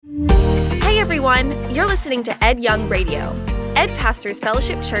everyone. You're listening to Ed Young Radio, Ed Pastors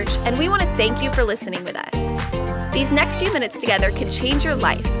Fellowship Church, and we want to thank you for listening with us. These next few minutes together can change your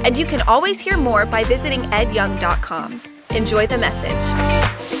life, and you can always hear more by visiting edyoung.com. Enjoy the message.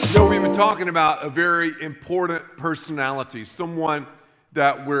 So we've been talking about a very important personality, someone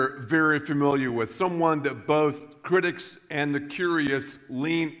that we're very familiar with, someone that both critics and the curious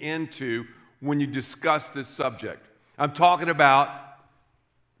lean into when you discuss this subject. I'm talking about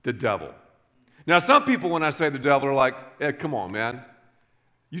the devil. Now, some people, when I say the devil, are like, Ed, come on, man.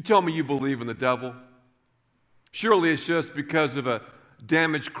 You tell me you believe in the devil? Surely it's just because of a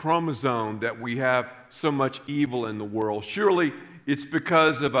damaged chromosome that we have so much evil in the world. Surely it's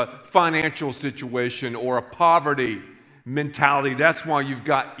because of a financial situation or a poverty mentality. That's why you've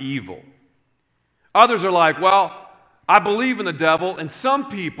got evil. Others are like, well, I believe in the devil, and some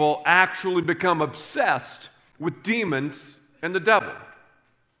people actually become obsessed with demons and the devil.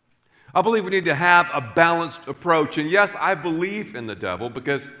 I believe we need to have a balanced approach. And yes, I believe in the devil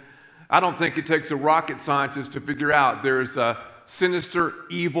because I don't think it takes a rocket scientist to figure out there is a sinister,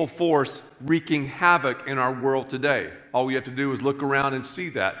 evil force wreaking havoc in our world today. All we have to do is look around and see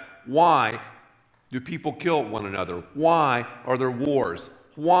that. Why do people kill one another? Why are there wars?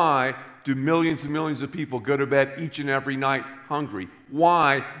 Why do millions and millions of people go to bed each and every night hungry?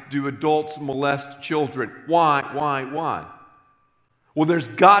 Why do adults molest children? Why? Well, there's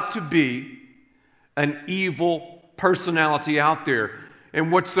got to be an evil personality out there.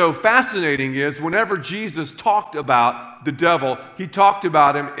 And what's so fascinating is whenever Jesus talked about the devil, he talked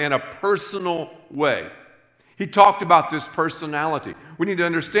about him in a personal way. He talked about this personality. We need to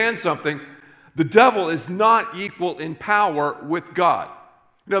understand something. The devil is not equal in power with God.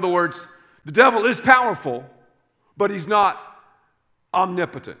 In other words, the devil is powerful, but he's not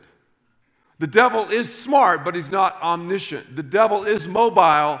omnipotent. The devil is smart, but he's not omniscient. The devil is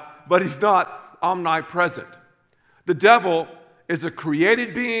mobile, but he's not omnipresent. The devil is a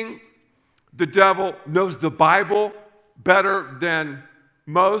created being. The devil knows the Bible better than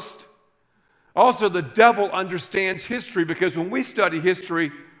most. Also, the devil understands history because when we study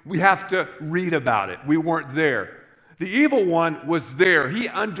history, we have to read about it. We weren't there. The evil one was there. He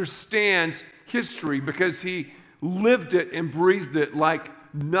understands history because he lived it and breathed it like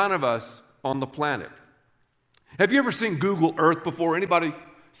none of us on the planet. Have you ever seen Google Earth before? Anybody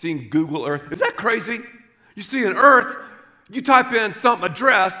seen Google Earth? Is that crazy? You see an Earth, you type in some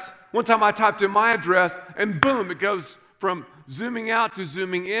address. One time I typed in my address, and boom, it goes from zooming out to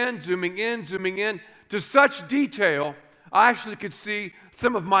zooming in to such detail, I actually could see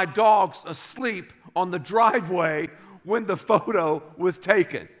some of my dogs asleep on the driveway when the photo was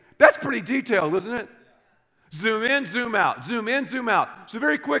taken. That's pretty detailed, isn't it? Zoom in, zoom out, zoom in, zoom out. So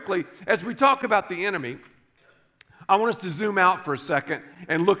very quickly, as we talk about the enemy, I want us to zoom out for a second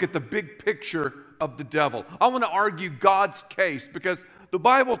and look at the big picture of the devil. I want to argue God's case because the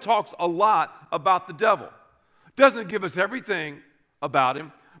Bible talks a lot about the devil. It doesn't give us everything about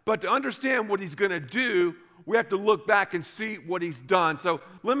him, but to understand what he's going to do, we have to look back and see what he's done. So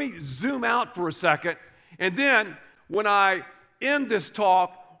let me zoom out for a second, and then when I end this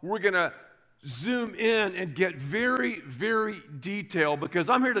talk, we're going to zoom in and get very, very detailed because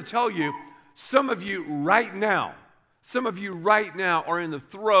I'm here to tell you, some of you right now are in the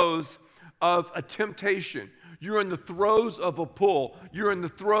throes of a temptation. You're in the throes of a pull. You're in the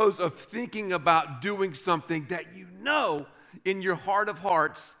throes of thinking about doing something that you know in your heart of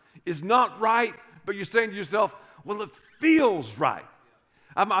hearts is not right, but you're saying to yourself, well, it feels right.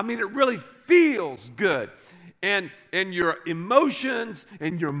 I mean, it really feels good. And your emotions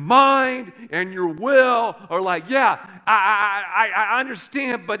and your mind and your will are like, yeah, I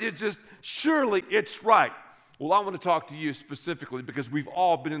understand, but surely it's right. Well, I want to talk to you specifically because we've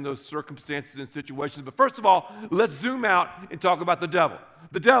all been in those circumstances and situations. But first of all, let's zoom out and talk about the devil.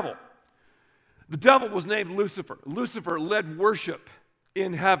 The devil was named Lucifer. Lucifer led worship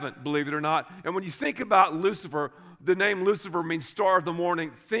in heaven, believe it or not. And when you think about Lucifer, the name Lucifer means star of the morning.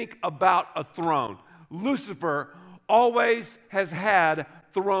 Think about a throne. Lucifer always has had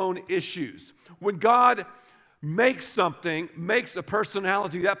throne issues. When God makes a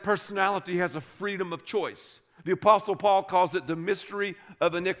personality, that personality has a freedom of choice. The Apostle Paul calls it the mystery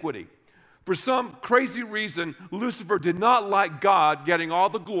of iniquity. For some crazy reason, Lucifer did not like God getting all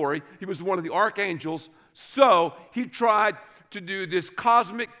the glory. He was one of the archangels, so he tried to do this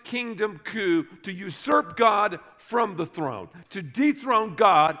cosmic kingdom coup to usurp God from the throne, to dethrone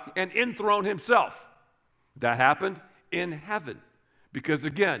God and enthrone himself. That happened in heaven because,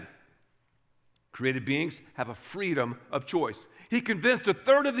 again, created beings have a freedom of choice. He convinced a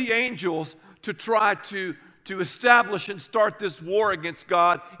third of the angels to try to establish and start this war against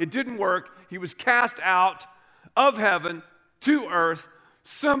God. It didn't work. He was cast out of heaven to earth.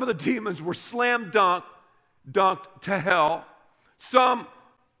 Some of the demons were slam dunked to hell. Some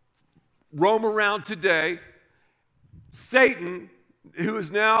roam around today. Satan, who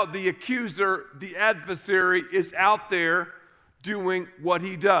is now the accuser, the adversary, is out there doing what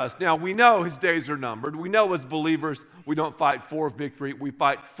he does. Now, we know his days are numbered. We know as believers, we don't fight for victory. We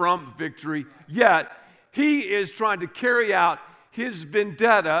fight from victory. Yet, he is trying to carry out his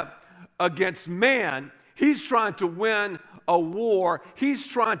vendetta against man. He's trying to win a war. He's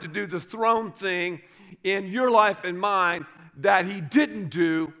trying to do the throne thing in your life and mine that he didn't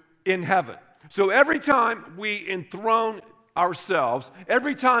do in heaven. So every time we enthrone ourselves,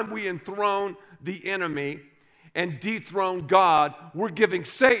 every time we enthrone the enemy and dethrone God, we're giving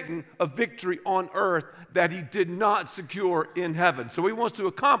Satan a victory on earth that he did not secure in heaven. So he wants to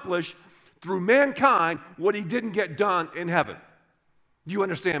accomplish through mankind what he didn't get done in heaven. Do you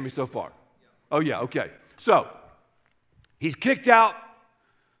understand me so far? Oh yeah, okay. So, he's kicked out.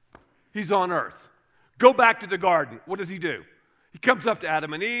 He's on earth. Go back to the garden. What does he do? He comes up to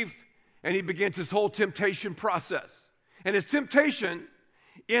Adam and Eve, and he begins his whole temptation process. And his temptation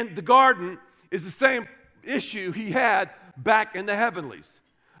in the garden is the same issue he had back in the heavenlies.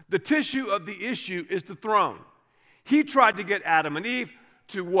 The tissue of the issue is the throne. He tried to get Adam and Eve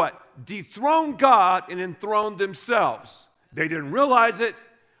to what? Dethrone God and enthrone themselves. They didn't realize it.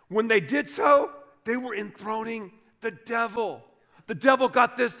 When they did so, they were enthroning the devil. The devil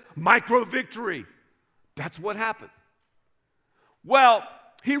got this micro victory. That's what happened. Well,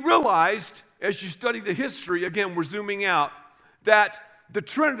 he realized, as you study the history, again, we're zooming out, that the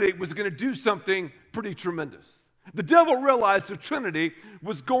Trinity was going to do something pretty tremendous. The devil realized the Trinity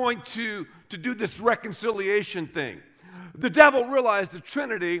was going to do this reconciliation thing. The devil realized the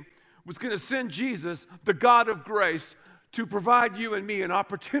Trinity was going to send Jesus, the God of grace, to provide you and me an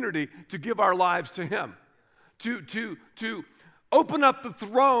opportunity to give our lives to him, to open up the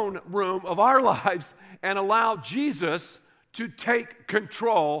throne room of our lives and allow Jesus to take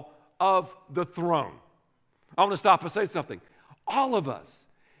control of the throne. I want to stop and say something. All of us,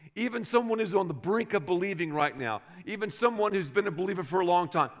 even someone who's on the brink of believing right now, even someone who's been a believer for a long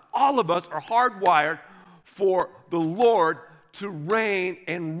time, all of us are hardwired for the Lord to reign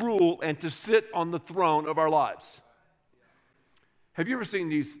and rule and to sit on the throne of our lives. Have you ever seen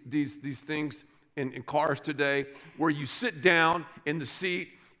these things in cars today where you sit down in the seat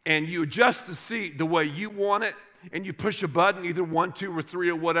and you adjust the seat the way you want it and you push a button, either 1, 2, or 3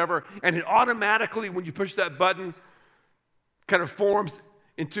 or whatever, and it automatically, when you push that button, kind of forms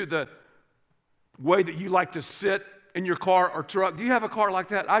into the way that you like to sit in your car or truck? Do you have a car like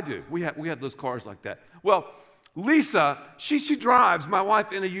that? I do. We have those cars like that. Well, Lisa, she drives, my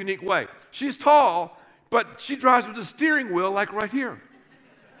wife, in a unique way. She's tall, but she drives with a steering wheel like right here.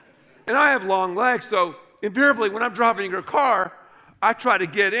 And I have long legs, so invariably when I'm driving her car, I try to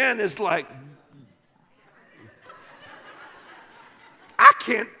get in. It's like, I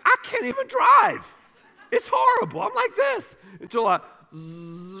can't even drive. It's horrible. I'm like this until I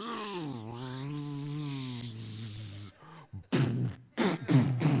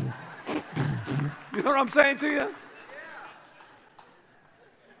you know what I'm saying to you?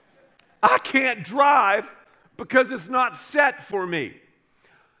 I can't drive because it's not set for me.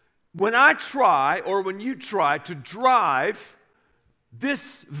 When I try, or when you try to drive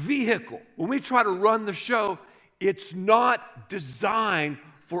this vehicle, when we try to run the show, it's not designed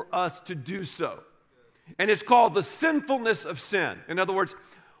for us to do so. And it's called the sinfulness of sin. In other words,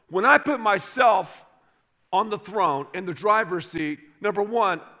 when I put myself on the throne in the driver's seat, number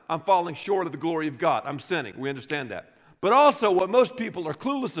one, I'm falling short of the glory of God. I'm sinning. We understand that. But also, what most people are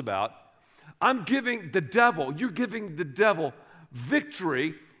clueless about, I'm giving the devil, you're giving the devil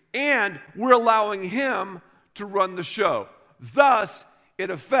victory, and we're allowing him to run the show. Thus, it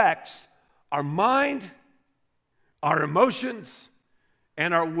affects our mind, our emotions,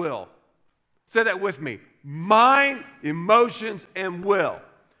 and our will. Say that with me. Mind, emotions, and will.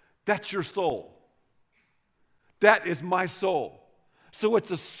 That's your soul. That is my soul. So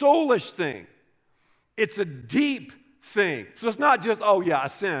it's a soulish thing. It's a deep thing. So it's not just, oh yeah, I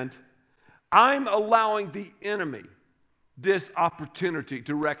sinned. I'm allowing the enemy this opportunity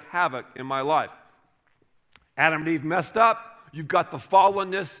to wreak havoc in my life. Adam and Eve messed up. You've got the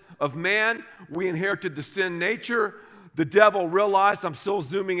fallenness of man. We inherited the sin nature. The devil realized, I'm still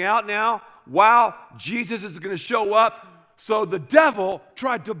zooming out now, wow, Jesus is going to show up. So the devil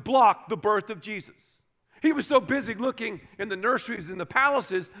tried to block the birth of Jesus. He was so busy looking in the nurseries and the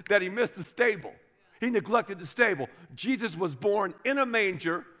palaces that he missed the stable. He neglected the stable. Jesus was born in a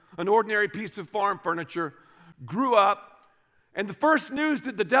manger, an ordinary piece of farm furniture, grew up, and the first news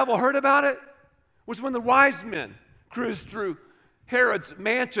that the devil heard about it was when the wise men cruised through Herod's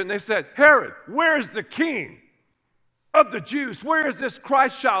mansion. They said, Herod, where is the king of the Jews? Where is this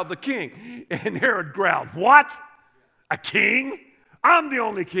Christ child, the king? And Herod growled, what? A king? I'm the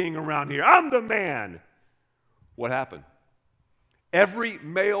only king around here. I'm the man. What happened? Every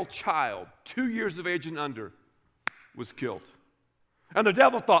male child, 2 years of age and under, was killed. And the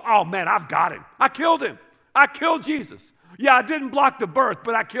devil thought, oh man, I've got him. I killed him. I killed Jesus. Yeah, I didn't block the birth,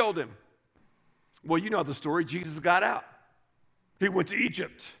 but I killed him. Well, you know the story. Jesus got out. He went to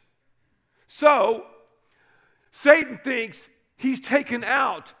Egypt. So, Satan thinks he's taken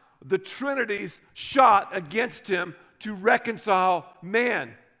out the Trinity's shot against him to reconcile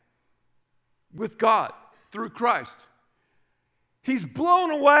man with God through Christ. He's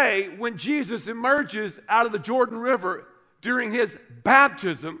blown away when Jesus emerges out of the Jordan River during his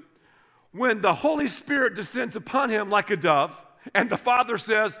baptism, when the Holy Spirit descends upon him like a dove, and the Father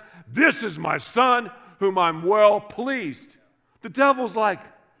says, this is my Son whom I'm well pleased. The devil's like,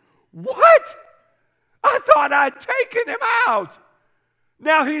 what? I thought I'd taken him out.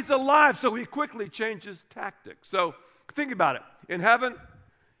 Now he's alive, so he quickly changes tactics. So think about it. In heaven,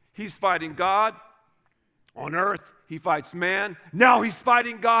 he's fighting God. On earth, he fights man. Now he's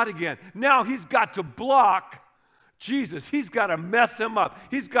fighting God again. Now he's got to block Jesus. He's got to mess him up.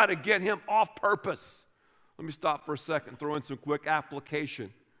 He's got to get him off purpose. Let me stop for a second, throw in some quick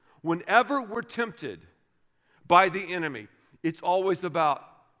application. Whenever we're tempted by the enemy, it's always about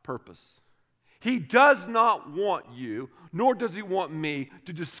purpose. He does not want you, nor does he want me,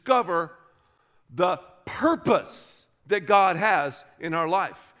 to discover the purpose that God has in our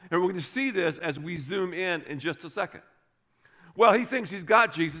life. And we're going to see this as we zoom in just a second. Well, he thinks he's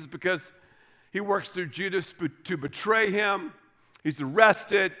got Jesus because he works through Judas to betray him. He's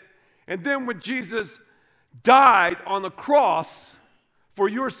arrested. And then when Jesus died on the cross for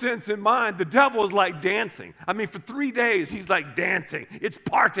your sins and mine, the devil is like dancing. I mean, for 3 days, he's like dancing. It's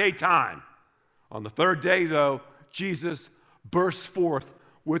party time. On the third day, though, Jesus burst forth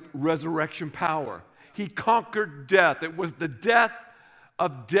with resurrection power. He conquered death. It was the death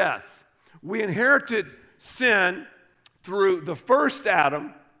of death. We inherited sin through the first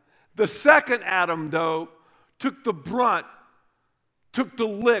Adam. The second Adam, though, took the brunt, took the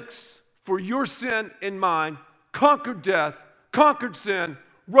licks for your sin and mine, conquered death, conquered sin,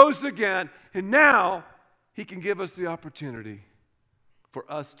 rose again, and now he can give us the opportunity for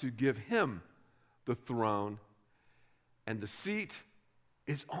us to give him the throne, and the seat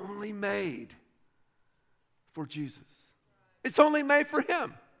is only made for Jesus. It's only made for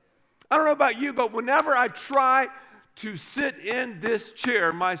him. I don't know about you, but whenever I try to sit in this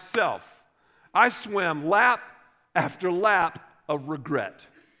chair myself, I swim lap after lap of regret.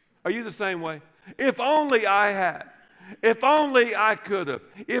 Are you the same way? If only I had. If only I could have.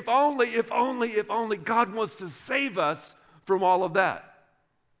 If only God wants to save us from all of that.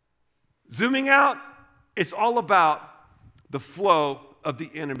 Zooming out, it's all about the flow of the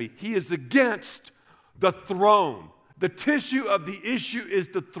enemy. He is against the throne. The tissue of the issue is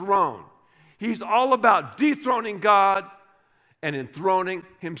the throne. He's all about dethroning God and enthroning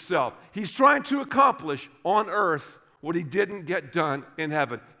himself. He's trying to accomplish on earth what he didn't get done in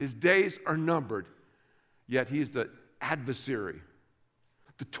heaven. His days are numbered, yet he's the adversary,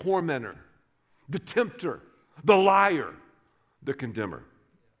 the tormentor, the tempter, the liar, the condemner.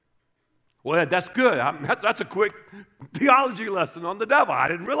 Well, that's good. That's a quick theology lesson on the devil. I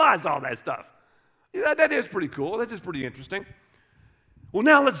didn't realize all that stuff. Yeah, that is pretty cool. That is pretty interesting. Well,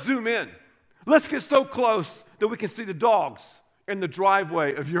 now let's zoom in. Let's get so close that we can see the dogs in the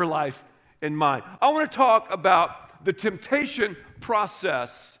driveway of your life and mine. I want to talk about the temptation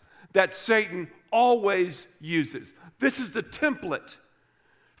process that Satan always uses. This is the template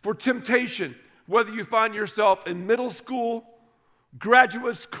for temptation, whether you find yourself in middle school,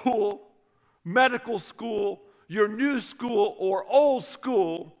 graduate school, medical school, your new school, or old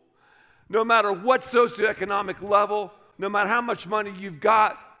school. No matter what socioeconomic level, no matter how much money you've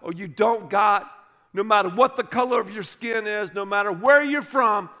got or you don't got, no matter what the color of your skin is, no matter where you're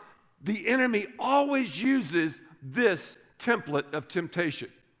from, the enemy always uses this template of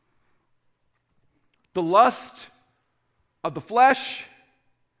temptation. The lust of the flesh,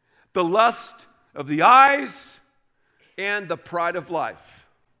 the lust of the eyes, and the pride of life.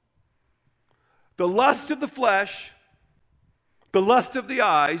 The lust of the flesh, the lust of the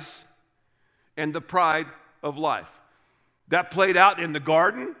eyes, and the pride of life. That played out in the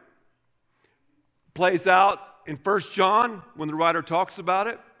garden, plays out in 1 John when the writer talks about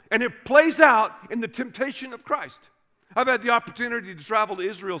it, and it plays out in the temptation of Christ. I've had the opportunity to travel to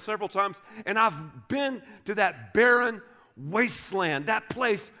Israel several times, and I've been to that barren wasteland, that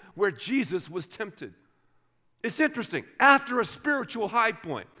place where Jesus was tempted. It's interesting. After a spiritual high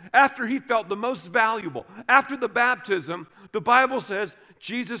point, after he felt the most valuable, after the baptism, the Bible says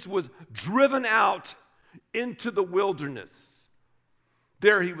Jesus was driven out into the wilderness.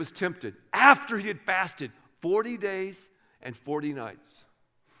 There he was tempted after he had fasted 40 days and 40 nights.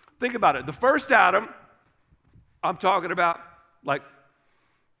 Think about it. The first Adam, I'm talking about like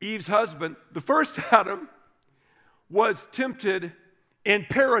Eve's husband, the first Adam was tempted in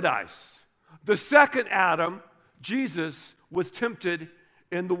paradise. The second Adam, Jesus, was tempted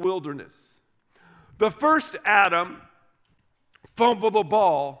in the wilderness. The first Adam fumbled the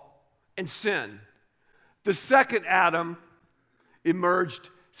ball and sinned. The second Adam emerged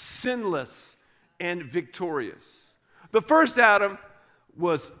sinless and victorious. The first Adam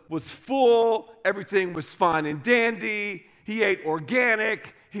was full, everything was fine and dandy, he ate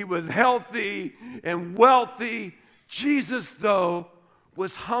organic, he was healthy and wealthy. Jesus, though,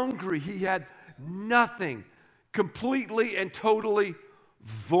 was hungry. He had nothing, completely and totally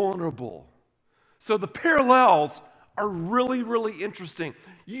vulnerable. So the parallels are really, really interesting.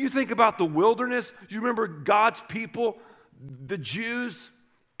 You think about the wilderness. You remember God's people, the Jews,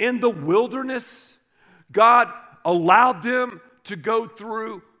 in the wilderness. God allowed them to go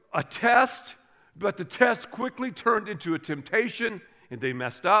through a test, but the test quickly turned into a temptation, and they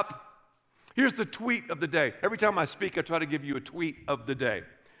messed up. Here's the tweet of the day. Every time I speak, I try to give you a tweet of the day.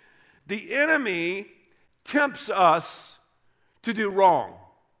 The enemy tempts us to do wrong.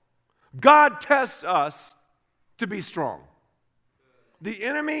 God tests us to be strong. The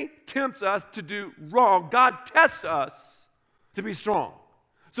enemy tempts us to do wrong. God tests us to be strong.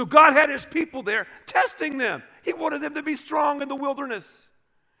 So God had his people there testing them. He wanted them to be strong in the wilderness.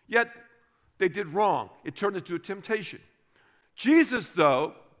 Yet they did wrong. It turned into a temptation. Jesus,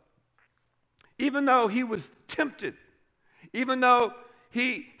 though, even though he was tempted, even though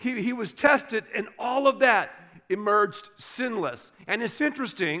he was tested, and all of that emerged sinless. And it's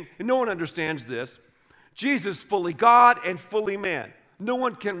interesting, and no one understands this, Jesus, fully God and fully man. No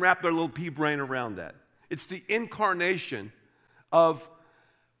one can wrap their little pea brain around that. It's the incarnation of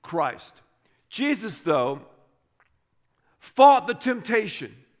Christ. Jesus, though, fought the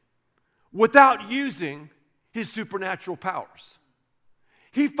temptation without using his supernatural powers.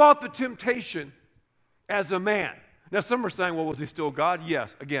 He fought the temptation as a man. Now, some are saying, well, was he still God?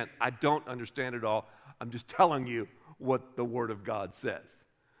 Yes. Again, I don't understand it all. I'm just telling you what the Word of God says.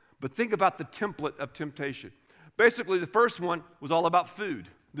 But think about the template of temptation. Basically, the first one was all about food,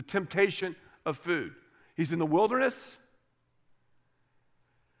 the temptation of food. He's in the wilderness.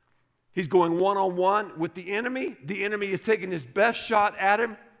 He's going one-on-one with the enemy. The enemy is taking his best shot at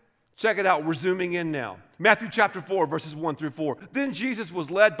him. Check it out. We're zooming in now. Matthew chapter 4, verses 1 through 4. Then Jesus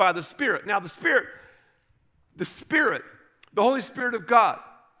was led by the Spirit. Now, the Spirit, the Holy Spirit of God,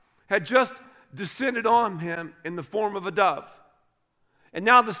 had just descended on him in the form of a dove. And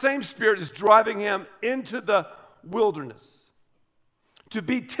now the same Spirit is driving him into the wilderness to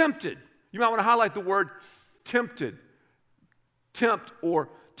be tempted. You might want to highlight the word tempted, tempt, or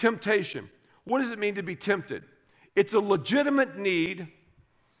temptation. What does it mean to be tempted? It's a legitimate need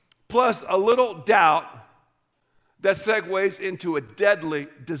plus a little doubt that segues into a deadly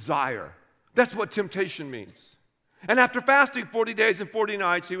desire. That's what temptation means. And after fasting 40 days and 40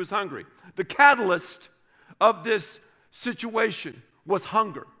 nights, he was hungry. The catalyst of this situation was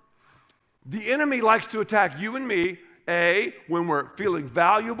hunger. The enemy likes to attack you and me, when we're feeling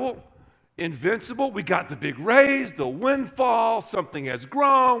valuable, invincible, we got the big raise, the windfall, something has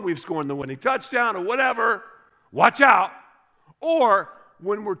grown, we've scored the winning touchdown or whatever, watch out. Or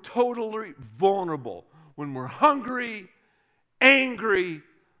when we're totally vulnerable, when we're hungry, angry,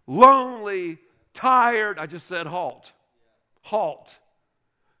 lonely, tired. I just said halt. Halt.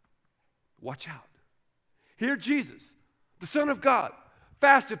 Watch out. Here Jesus, the Son of God,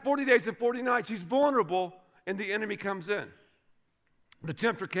 fasted 40 days and 40 nights. He's vulnerable, and the enemy comes in. The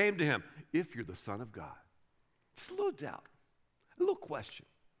tempter came to him. If you're the Son of God. Just a little doubt, a little question.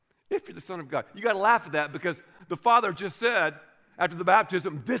 If you're the Son of God. You got to laugh at that because the Father just said after the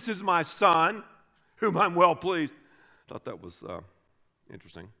baptism, this is my Son, whom I'm well pleased. Thought that was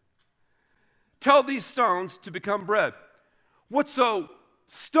interesting. Tell these stones to become bread. What's so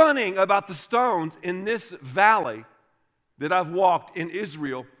stunning about the stones in this valley that I've walked in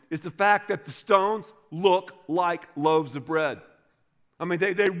Israel is the fact that the stones look like loaves of bread. I mean,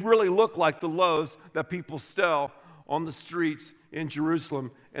 they really look like the loaves that people sell on the streets in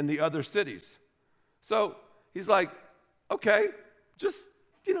Jerusalem and the other cities. So he's like, okay, just,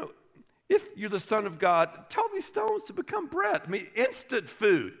 if you're the Son of God, tell these stones to become bread. I mean, instant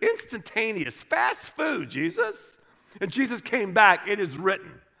food, instantaneous, fast food, Jesus. And Jesus came back, it is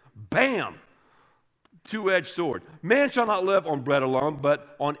written. Bam! Two-edged sword. Man shall not live on bread alone,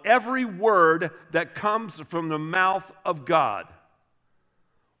 but on every word that comes from the mouth of God.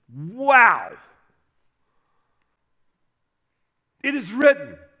 Wow! It is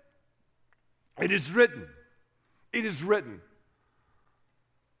written. It is written. It is written.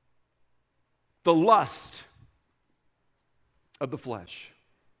 The lust of the flesh.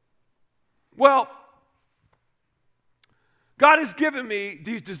 Well, God has given me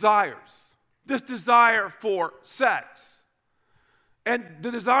these desires. This desire for sex. And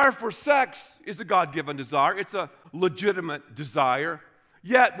the desire for sex is a God-given desire. It's a legitimate desire.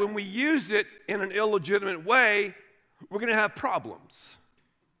 Yet, when we use it in an illegitimate way, we're going to have problems.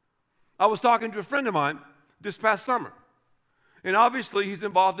 I was talking to a friend of mine this past summer. And obviously, he's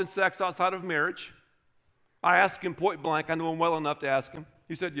involved in sex outside of marriage. I asked him point blank. I know him well enough to ask him.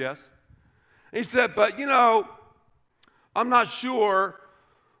 He said yes. He said, but I'm not sure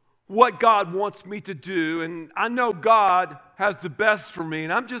what God wants me to do, and I know God has the best for me,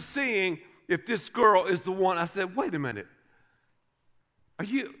 and I'm just seeing if this girl is the one. I said, wait a minute.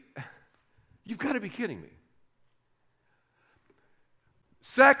 You've got to be kidding me.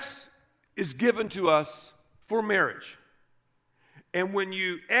 Sex is given to us for marriage. And when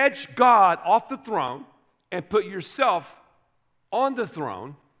you edge God off the throne and put yourself on the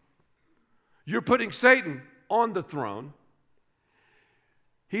throne, you're putting Satan on the throne.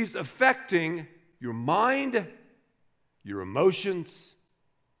 He's affecting your mind, your emotions,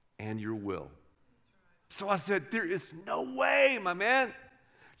 and your will. So I said, there is no way, my man,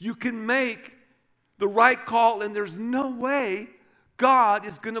 you can make the right call, and there's no way God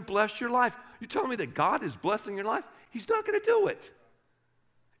is going to bless your life. You're telling me that God is blessing your life? He's not going to do it.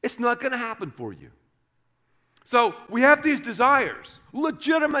 It's not going to happen for you. So we have these desires,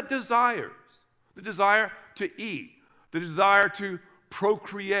 legitimate desires. The desire to eat, the desire to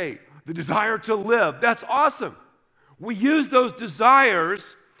procreate, the desire to live. That's awesome. We use those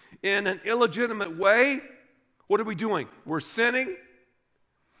desires in an illegitimate way. What are we doing? We're sinning.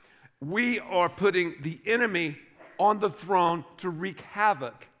 We are putting the enemy on the throne to wreak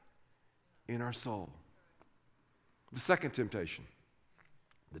havoc in our soul. The second temptation.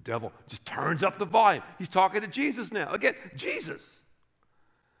 The devil just turns up the volume. He's talking to Jesus now. Again, Jesus.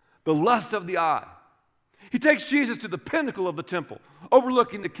 The lust of the eye. He takes Jesus to the pinnacle of the temple,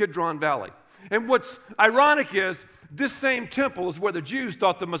 overlooking the Kidron Valley. And what's ironic is, this same temple is where the Jews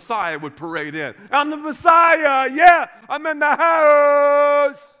thought the Messiah would parade in. I'm the Messiah, yeah, I'm in the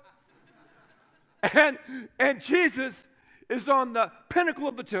house. And Jesus is on the pinnacle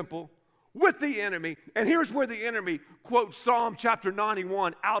of the temple with the enemy. And here's where the enemy quotes Psalm chapter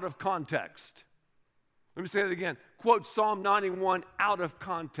 91 out of context. Let me say that again. Quote Psalm 91 out of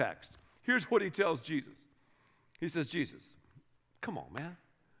context. Here's what he tells Jesus. He says, Jesus, come on, man.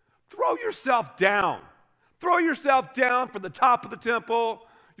 Throw yourself down. Throw yourself down from the top of the temple.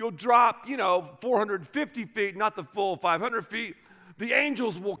 You'll drop, 450 feet, not the full 500 feet. The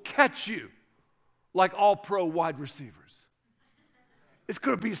angels will catch you like all pro wide receivers. It's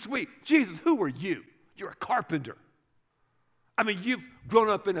going to be sweet. Jesus, who are you? You're a carpenter. I mean, you've grown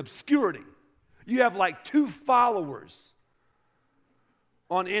up in obscurity. You have like 2 followers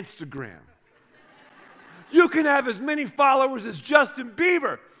on Instagram. You can have as many followers as Justin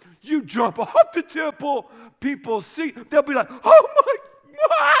Bieber. You jump off the temple, people see, they'll be like, oh my,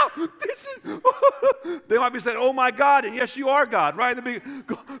 wow, this is, they might be saying, oh my God, and yes, you are God, right?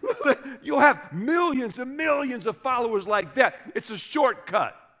 You'll have millions and millions of followers like that. It's a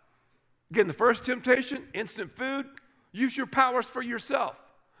shortcut. Again, the first temptation, instant food, use your powers for yourself.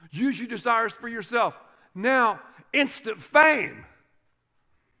 Use your desires for yourself. Now, instant fame.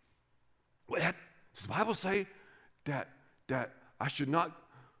 Does the Bible say that I should not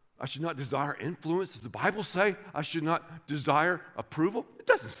desire influence? Does the Bible say I should not desire approval? It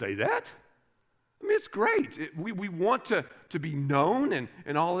doesn't say that. I mean, it's great. We want to be known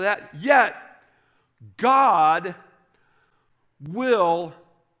and all of that. Yet, God will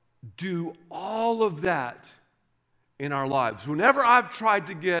do all of that in our lives. Whenever I've tried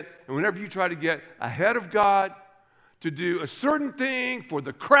to get, and whenever you try to get ahead of God, to do a certain thing for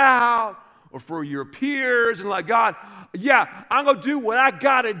the crowd, or for your peers, and like, God, yeah, I'm going to do what I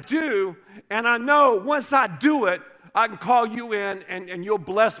got to do, and I know once I do it, I can call you in, and you'll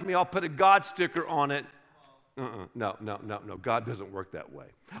bless me. I'll put a God sticker on it. No. God doesn't work that way.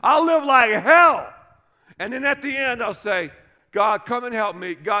 I'll live like hell, and then at the end, I'll say, God, come and help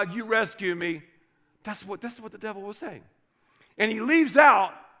me. God, you rescue me. That's what the devil was saying. And he leaves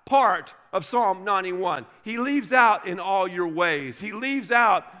out part of Psalm 91. He leaves out in all your ways. He leaves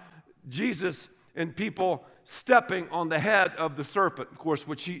out Jesus and people stepping on the head of the serpent, of course,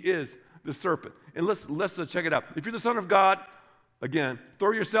 which he is the serpent. And let's check it out. If you're the Son of God, again,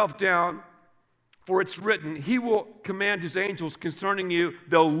 throw yourself down, for it's written, he will command his angels concerning you.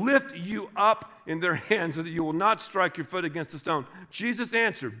 They'll lift you up in their hands so that you will not strike your foot against a stone. Jesus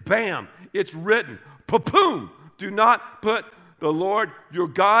answered, bam, it's written. Pa-boom, do not put the Lord your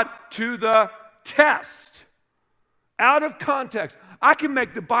God to the test. Out of context. I can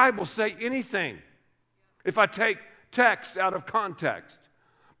make the Bible say anything if I take text out of context.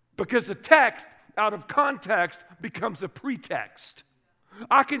 Because the text out of context becomes a pretext.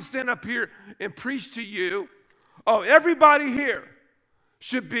 I can stand up here and preach to you, oh, everybody here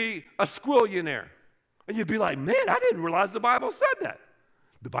should be a squillionaire. And you'd be like, man, I didn't realize the Bible said that.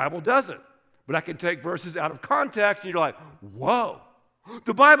 The Bible doesn't. But I can take verses out of context and you're like, whoa.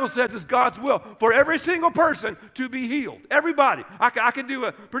 The Bible says it's God's will for every single person to be healed. Everybody. I can do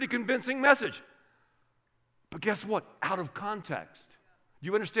a pretty convincing message. But guess what? Out of context. Do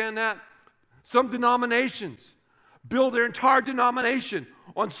you understand that? Some denominations build their entire denomination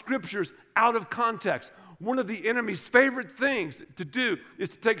on scriptures out of context. One of the enemy's favorite things to do is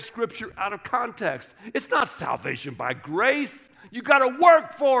to take scripture out of context. It's not salvation by grace. You got to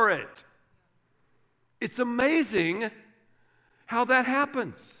work for it. It's amazing how that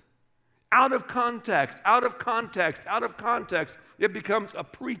happens. Out of context, out of context, out of context, it becomes a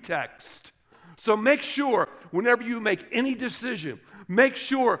pretext. So make sure whenever you make any decision, make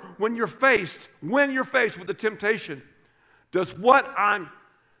sure when you're faced with the temptation, does what I'm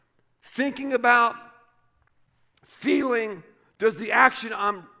thinking about, feeling, does the action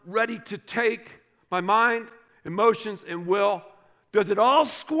I'm ready to take, my mind, emotions, and will, does it all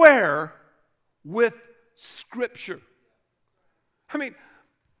square with Scripture? I mean,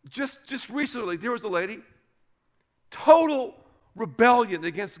 just recently, there was a lady, total rebellion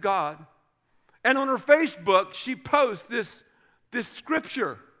against God. And on her Facebook, she posts this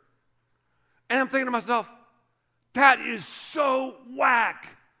scripture. And I'm thinking to myself, that is so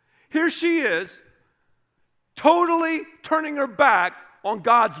whack. Here she is, totally turning her back on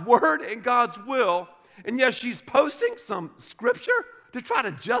God's word and God's will. And yet she's posting some scripture to try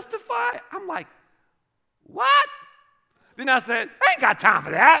to justify. I'm like, what? Then I said, I ain't got time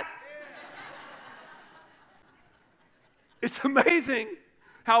for that. It's amazing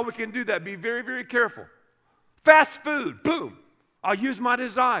how we can do that. Be very, very careful. Fast food, boom. I'll use my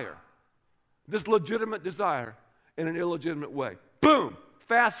desire, this legitimate desire, in an illegitimate way. Boom.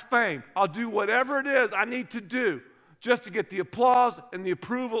 Fast fame. I'll do whatever it is I need to do just to get the applause and the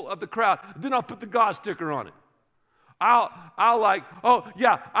approval of the crowd. Then I'll put the God sticker on it. I'll like, oh,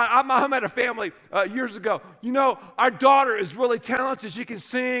 yeah, I met a family years ago. You know, our daughter is really talented. She can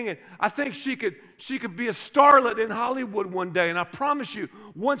sing, and I think she could be a starlet in Hollywood one day. And I promise you,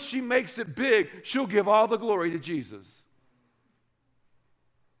 once she makes it big, she'll give all the glory to Jesus.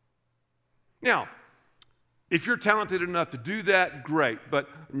 Now, if you're talented enough to do that, great. But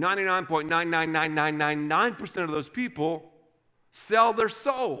 99.99999% of those people sell their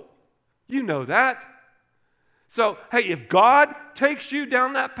soul. You know that. So, hey, if God takes you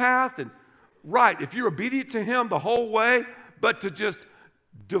down that path, and right, if you're obedient to Him the whole way, but to just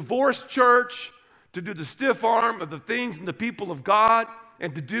divorce church, to do the stiff arm of the things and the people of God,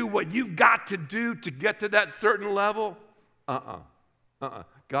 and to do what you've got to do to get to that certain level,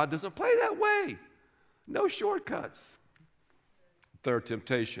 God doesn't play that way. No shortcuts. Third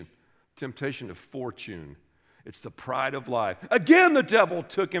temptation of fortune. It's the pride of life. Again, the devil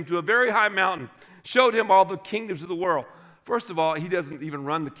took him to a very high mountain, showed him all the kingdoms of the world. First of all, he doesn't even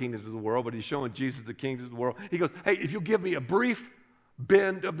run the kingdoms of the world, but he's showing Jesus the kingdoms of the world. He goes, hey, if you'll give me a brief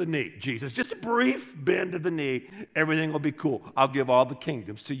bend of the knee, Jesus, just a brief bend of the knee, everything will be cool. I'll give all the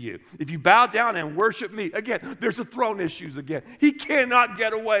kingdoms to you. If you bow down and worship me, again, there's the throne issues again. He cannot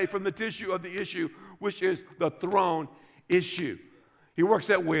get away from the tissue of the issue, which is the throne issue. He works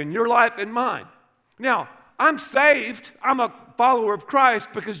that way in your life and mine. Now, I'm saved. I'm a follower of Christ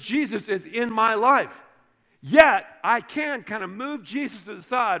because Jesus is in my life. Yet, I can kind of move Jesus to the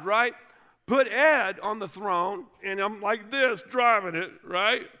side, right? Put Ed on the throne, and I'm like this, driving it,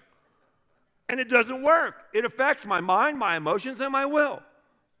 right? And it doesn't work. It affects my mind, my emotions, and my will.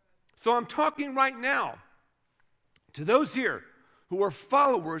 So I'm talking right now to those here who are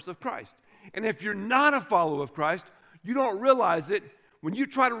followers of Christ. And if you're not a follower of Christ, you don't realize it. When you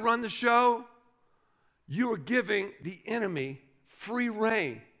try to run the show, you are giving the enemy free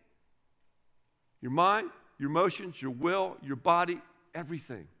rein. Your mind, your emotions, your will, your body,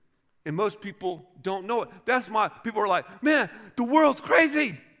 everything. And most people don't know it. That's why people are like, man, the world's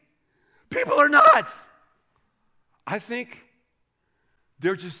crazy. People are nuts. I think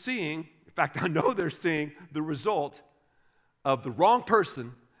they're just seeing, in fact, I know they're seeing the result of the wrong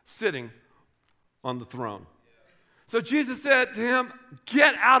person sitting on the throne. So Jesus said to him,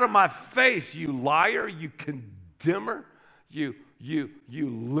 get out of my face, you liar, you condemner, you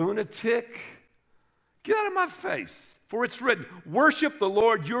lunatic. Get out of my face. For it's written, worship the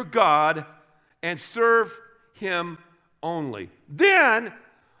Lord your God and serve him only. Then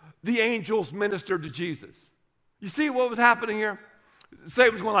the angels ministered to Jesus. You see what was happening here?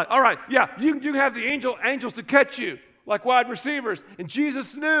 Satan was going like, all right, yeah, you can have the angels to catch you like wide receivers. And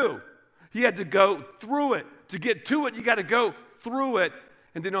Jesus knew he had to go through it. To get to it, you got to go through it.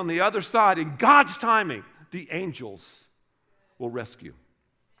 And then on the other side, in God's timing, the angels will rescue.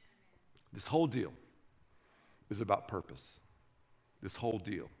 This whole deal is about purpose. This whole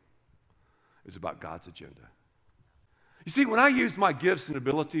deal is about God's agenda. You see, when I use my gifts and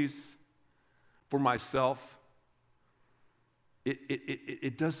abilities for myself,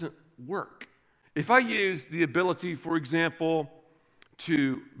 it doesn't work. If I use the ability, for example,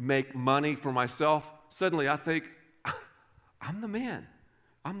 to make money for myself, suddenly I think, I'm the man,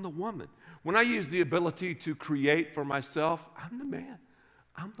 I'm the woman. When I use the ability to create for myself, I'm the man,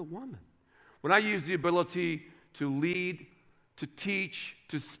 I'm the woman. When I use the ability to lead, to teach,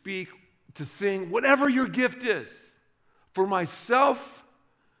 to speak, to sing, whatever your gift is, for myself,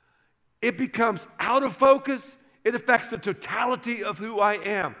 it becomes out of focus. It affects the totality of who I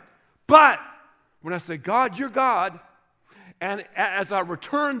am. But when I say, God, you're God, and as I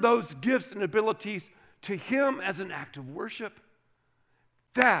return those gifts and abilities to him as an act of worship,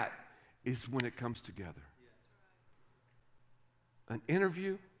 that is when it comes together. An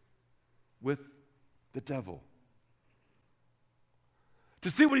interview with the devil. To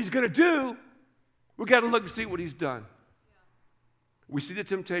see what he's going to do, we've got to look and see what he's done. We see the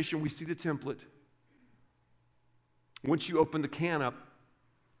temptation, we see the template. Once you open the can up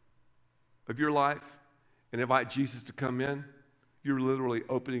of your life and invite Jesus to come in, you're literally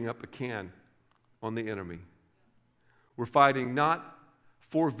opening up a can on the enemy. We're fighting not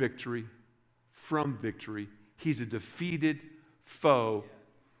for victory, from victory. He's a defeated foe.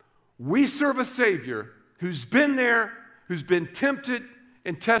 We serve a Savior who's been there, who's been tempted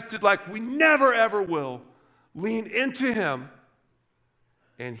and tested like we never ever will. Lean into him,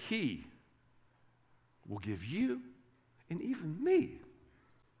 and he will give you and even me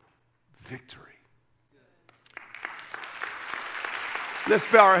victory. Let's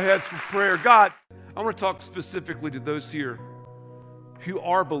bow our heads for prayer. God, I want to talk specifically to those here who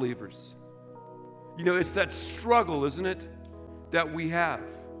are believers. You know, it's that struggle, isn't it, that we have.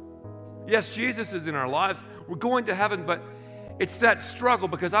 Yes, Jesus is in our lives. We're going to heaven, but it's that struggle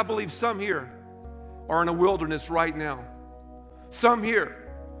because I believe some here are in a wilderness right now. Some here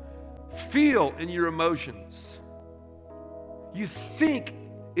feel in your emotions. You think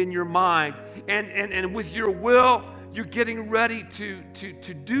in your mind, and with your will, you're getting ready to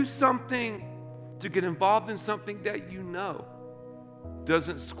do something, to get involved in something that you know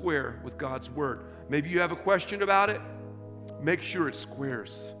doesn't square with God's word. Maybe you have a question about it. Make sure it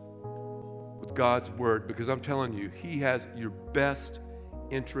squares with God's word, because I'm telling you, he has your best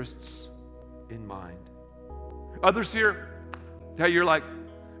interests in mind. Others here, hey, you're like,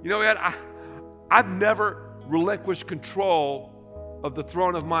 you know, Ed, I've never relinquished control of the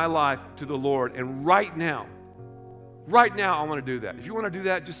throne of my life to the Lord, and right now, I want to do that. If you want to do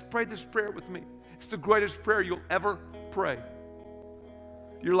that, just pray this prayer with me. It's the greatest prayer you'll ever pray.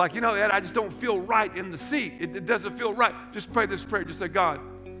 You're like, you know, Ed, I just don't feel right in the seat. It doesn't feel right. Just pray this prayer. Just say, God,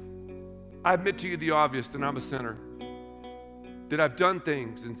 I admit to you the obvious, that I'm a sinner. That I've done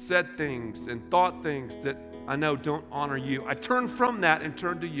things and said things and thought things that I know don't honor you. I turn from that and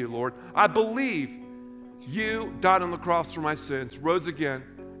turn to you, Lord. I believe you died on the cross for my sins, rose again.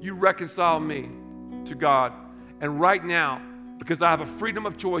 You reconciled me to God. And right now, because I have a freedom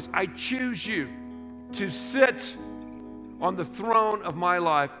of choice, I choose you to sit on the throne of my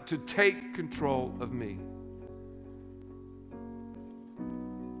life, to take control of me.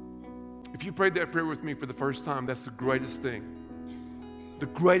 If you prayed that prayer with me for the first time, that's the greatest thing, the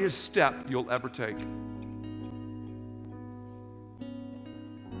greatest step you'll ever take.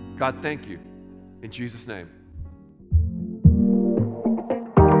 God, thank you. In Jesus' name.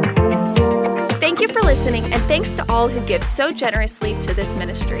 Thank you for listening, and thanks to all who give so generously to this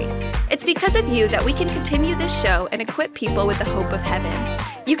ministry. It's because of you that we can continue this show and equip people with the hope of heaven.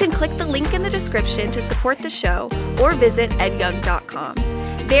 You can click the link in the description to support the show or visit edyoung.com.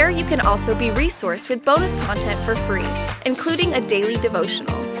 There you can also be resourced with bonus content for free, including a daily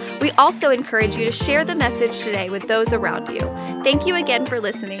devotional. We also encourage you to share the message today with those around you. Thank you again for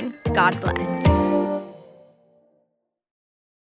listening. God bless.